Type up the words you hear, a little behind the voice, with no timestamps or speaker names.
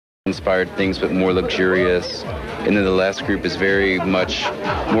inspired things, but more luxurious. And then the last group is very much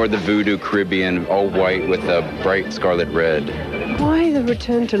more the voodoo Caribbean, all white with a bright scarlet red. Why the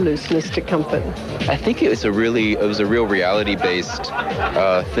return to looseness, to comfort? I think it was a real reality-based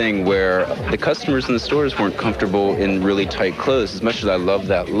thing where the customers in the stores weren't comfortable in really tight clothes. As much as I love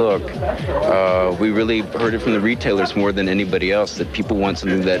that look, we really heard it from the retailers more than anybody else that people want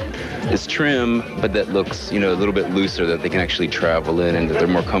something that is trim, but that looks, a little bit looser, that they can actually travel in and that they're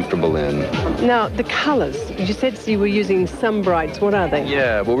more comfortable in. Now, the colors. You said you were using some brights. What are they?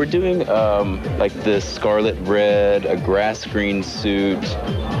 Yeah, well, we're doing like the scarlet red, a grass green suit,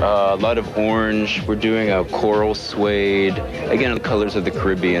 a lot of orange. We're doing a coral suede. Again, the colors of the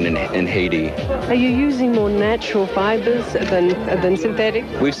Caribbean and Haiti. Are you using more natural fibers than synthetic?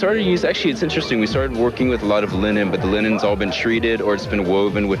 We've started to use, actually, it's interesting, we started working with a lot of linen, but the linen's all been treated or it's been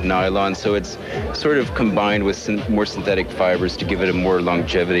woven with nylon, so it's sort of combined with more synthetic fibers to give it a more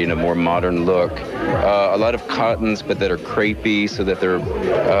longevity and a more modern look. A lot of cottons, but that are crepey, so that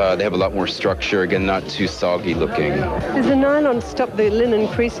they have a lot more structure, again, not too soggy looking. Does the nylon stop the linen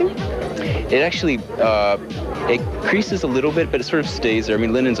creasing? It actually, it creases a little bit, but it sort of stays there. I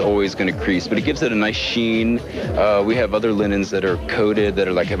mean, linen's always going to crease, but it gives it a nice sheen. We have other linens that are coated, that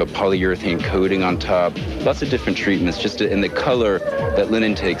are like have a polyurethane coating on top. Lots of different treatments, and the color that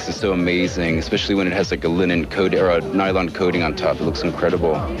linen takes is so amazing, especially when it has like a linen coat or a nylon coating on top. It looks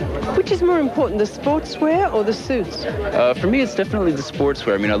incredible. Which is more important, the sportswear or the suits? For me, it's definitely the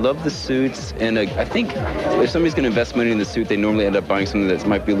sportswear. I mean, I love the suits, and I think if somebody's going to invest money in the suit, they normally end up buying something that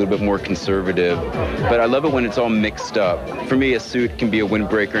might be a little bit more conservative. But I love it when it's all mixed up. For me, a suit can be a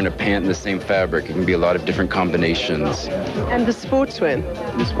windbreaker and a pant in the same fabric. It can be a lot of different combinations. And the sportswear?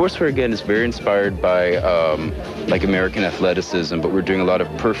 The sportswear, again, is very inspired by like American athleticism, but we're doing a lot of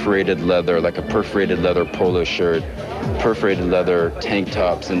perforated leather, like a perforated leather polo shirt, perforated leather tank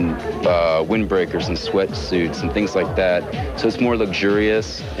tops, and windbreakers and sweatsuits and things like that. So it's more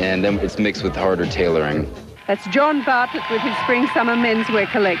luxurious, and then it's mixed with harder tailoring. That's John Bartlett with his spring-summer menswear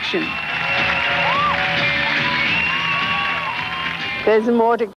collection. There's more to